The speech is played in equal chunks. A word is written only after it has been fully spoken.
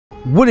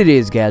What it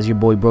is, guys, your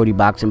boy Brody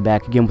Boxing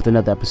back again with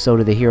another episode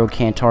of the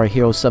Cantare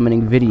hero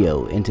summoning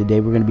video, and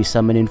today we're going to be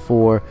summoning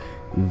for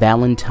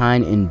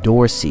Valentine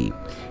Endorsi.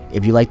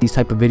 If you like these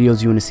type of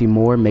videos, you want to see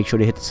more, make sure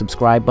to hit the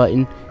subscribe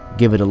button,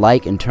 give it a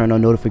like, and turn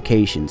on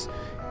notifications.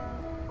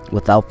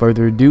 Without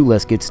further ado,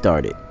 let's get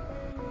started.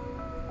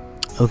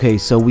 Okay,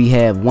 so we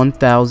have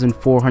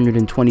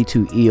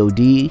 1,422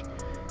 EOD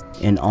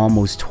and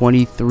almost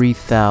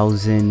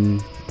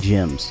 23,000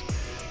 gems.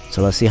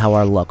 So let's see how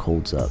our luck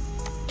holds up.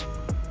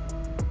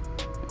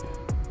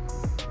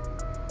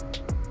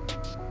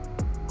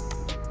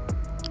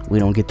 We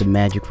don't get the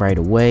magic right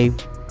away.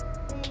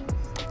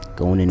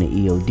 Going into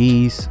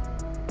EODs.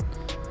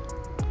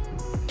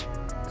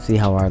 See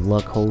how our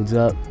luck holds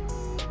up.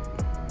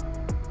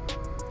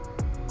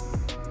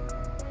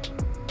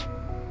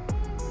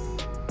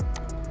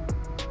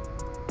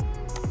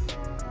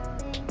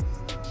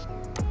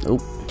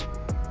 Nope.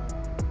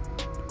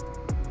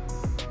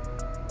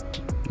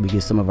 We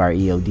get some of our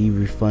EOD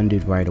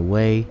refunded right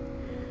away.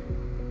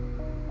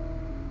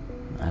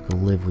 I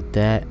can live with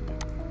that.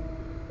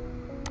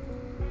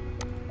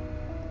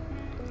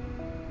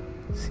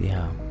 See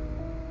how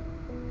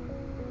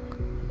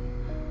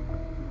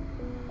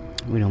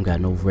we don't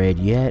got no red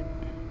yet.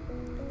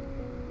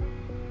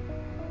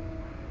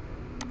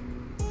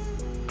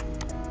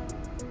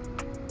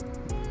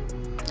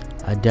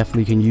 I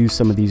definitely can use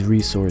some of these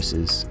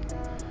resources.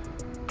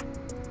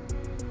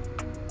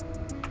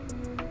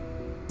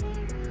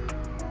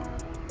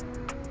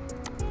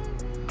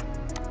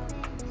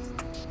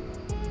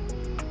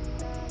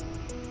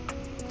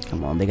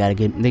 Come on, they gotta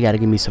give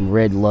me some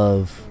red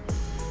love.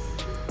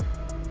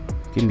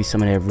 Give me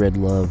some of that red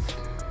love.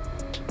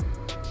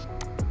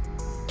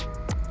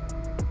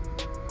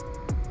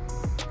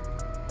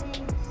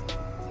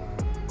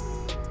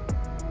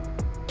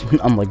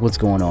 I'm like, what's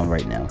going on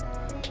right now?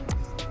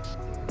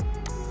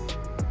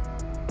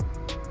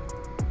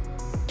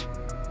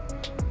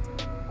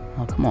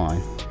 Oh, come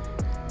on.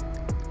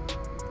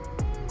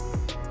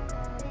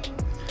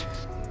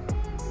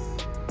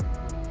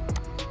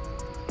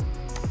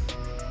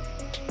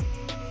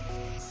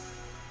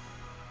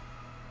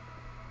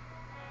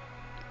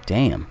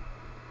 Damn.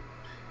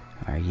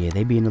 Alright, yeah,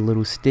 they being a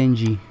little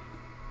stingy.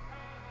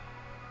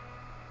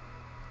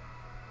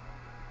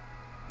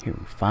 Here,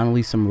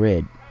 finally some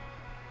red.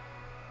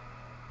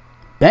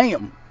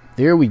 Bam!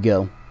 There we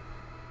go.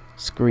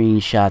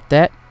 Screenshot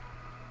that.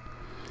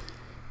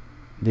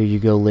 There you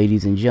go,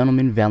 ladies and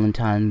gentlemen.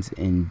 Valentines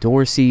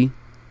Endorsi.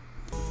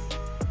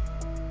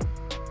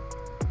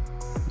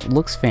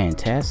 Looks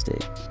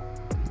fantastic.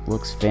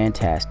 Looks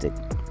fantastic.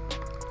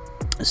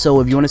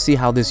 So if you want to see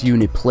how this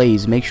unit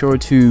plays, make sure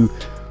to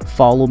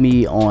follow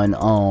me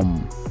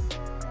on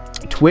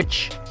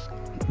Twitch.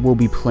 We'll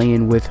be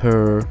playing with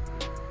her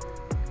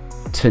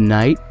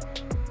tonight.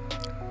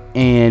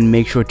 And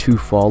make sure to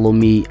follow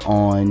me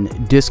on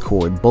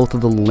Discord. Both of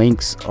the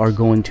links are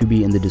going to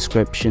be in the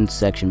description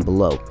section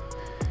below.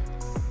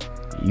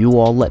 You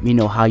all let me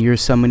know how your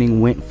summoning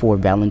went for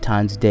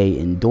Valentine's Day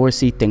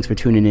Endorsi. Thanks for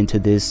tuning into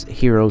this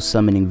hero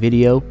summoning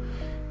video.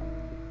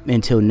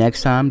 Until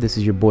next time, this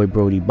is your boy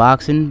Brody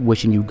Boxing,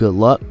 wishing you good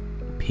luck.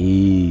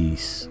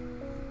 Peace.